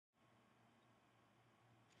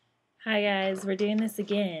Hi guys, we're doing this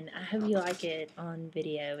again. I hope you like it on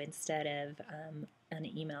video instead of an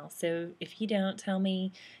email. So if you don't, tell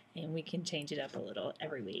me and we can change it up a little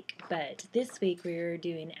every week. But this week we're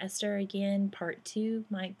doing Esther again, part 2.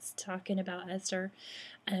 Mike's talking about Esther.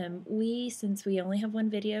 Since we only have one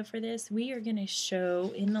video for this, we are going to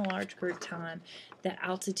show in the large group time the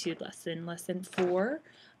altitude lesson, lesson 4.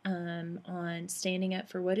 On standing up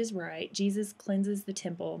for what is right. Jesus cleanses the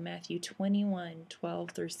temple, Matthew 21:12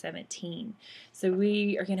 through 17. So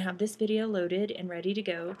we are going to have this video loaded and ready to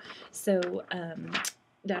go. So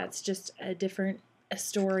that's just a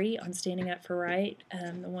story on standing up for right.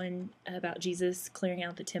 The one about Jesus clearing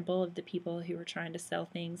out the temple of the people who were trying to sell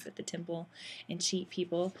things at the temple and cheat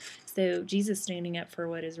people. So Jesus standing up for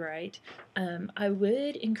what is right. I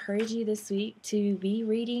would encourage you this week to be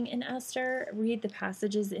reading in Esther, read the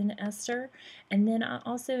passages in Esther, and then I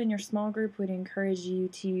also in your small group would encourage you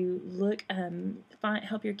to look,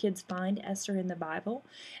 help your kids find Esther in the Bible,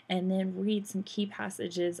 and then read some key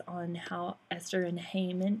passages on how Esther and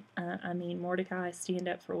Mordecai stand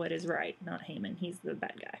up for what is right, not Haman. He's the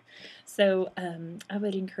bad guy. So I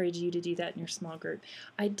would encourage you to do that in your small group.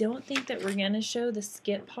 I don't think that we're going to show the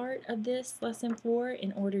skip part of this lesson 4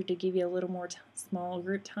 in order to give you a little more small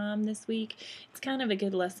group time this week. It's kind of a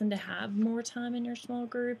good lesson to have more time in your small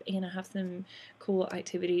group, and I have some cool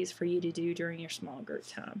activities for you to do during your small group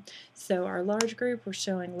time. So our large group, we're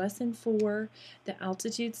showing lesson 4, the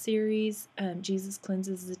altitude series, Jesus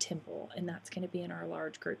cleanses the temple, and that's going to be in our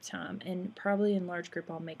large group time. And probably in large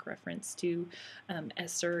group I'll make reference to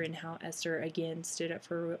Esther and how Esther again stood up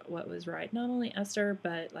for what was right. Not only Esther,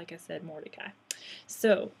 but like I said, Mordecai.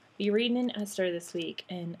 So be reading in Esther this week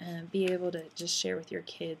and be able to just share with your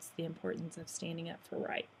kids the importance of standing up for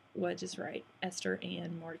right. What is right, Esther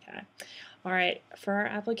and Mordecai. All right, for our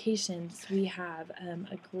applications, we have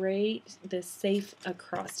the safe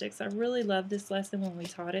acrostics. I really love this lesson when we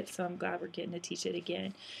taught it, so I'm glad we're getting to teach it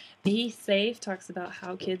again. Be Safe talks about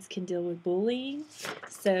how kids can deal with bullying,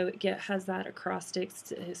 so it has that acrostics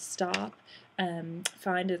to stop,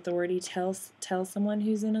 find authority, tell someone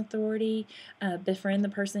who's in authority, befriend the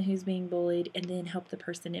person who's being bullied, and then help the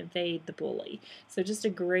person evade the bully. So just a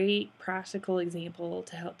great practical example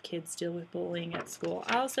to help kids deal with bullying at school.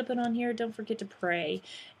 I also put on here, don't forget to pray.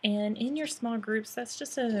 And in your small groups, that's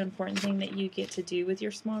just an important thing that you get to do with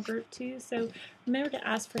your small group too. So remember to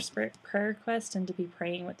ask for prayer requests and to be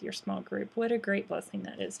praying with your small group. What a great blessing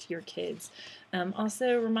that is to your kids.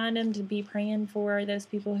 Also remind them to be praying for those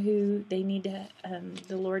people who they need to,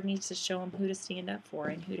 the Lord needs to show them who to stand up for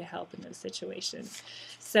and who to help in those situations.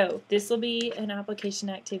 So this will be an application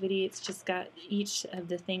activity. It's just got each of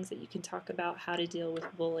the things that you can talk about how to deal with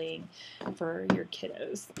bullying for your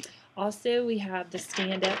kiddos. Also, we have the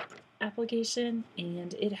stand up application,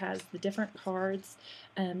 and it has the different cards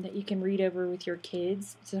that you can read over with your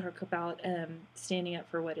kids to talk about standing up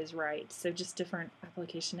for what is right. So just different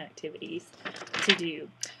application activities to do.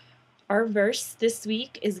 Our verse this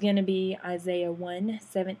week is going to be Isaiah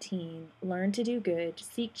 1:17. Learn to do good,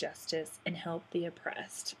 seek justice, and help the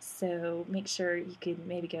oppressed. So make sure you could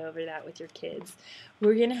maybe go over that with your kids.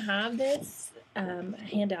 We're going to have this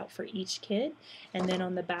handout for each kid, and then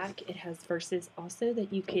on the back it has verses also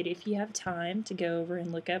that you could, if you have time, to go over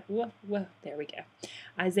and look up. There we go.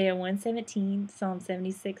 Isaiah 1:17, Psalm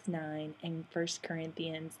 76:9, and 1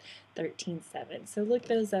 Corinthians 13:7. So look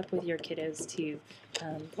those up with your kiddos too.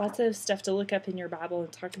 Lots of stuff to look up in your Bible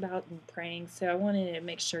and talk about and praying, so I wanted to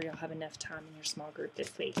make sure you'll have enough time in your small group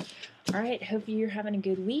this week. All right, hope you're having a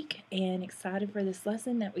good week and excited for this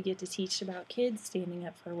lesson that we get to teach about kids standing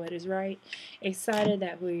up for what is right. Excited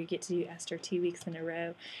that we get to do Esther 2 weeks in a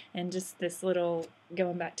row, and just this little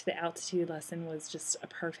going back to the altitude lesson was just a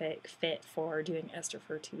perfect fit for doing Esther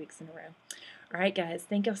for 2 weeks in a row. All right, guys,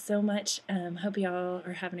 thank y'all so much. Hope y'all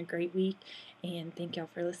are having a great week, and thank y'all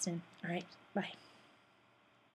for listening. All right, bye.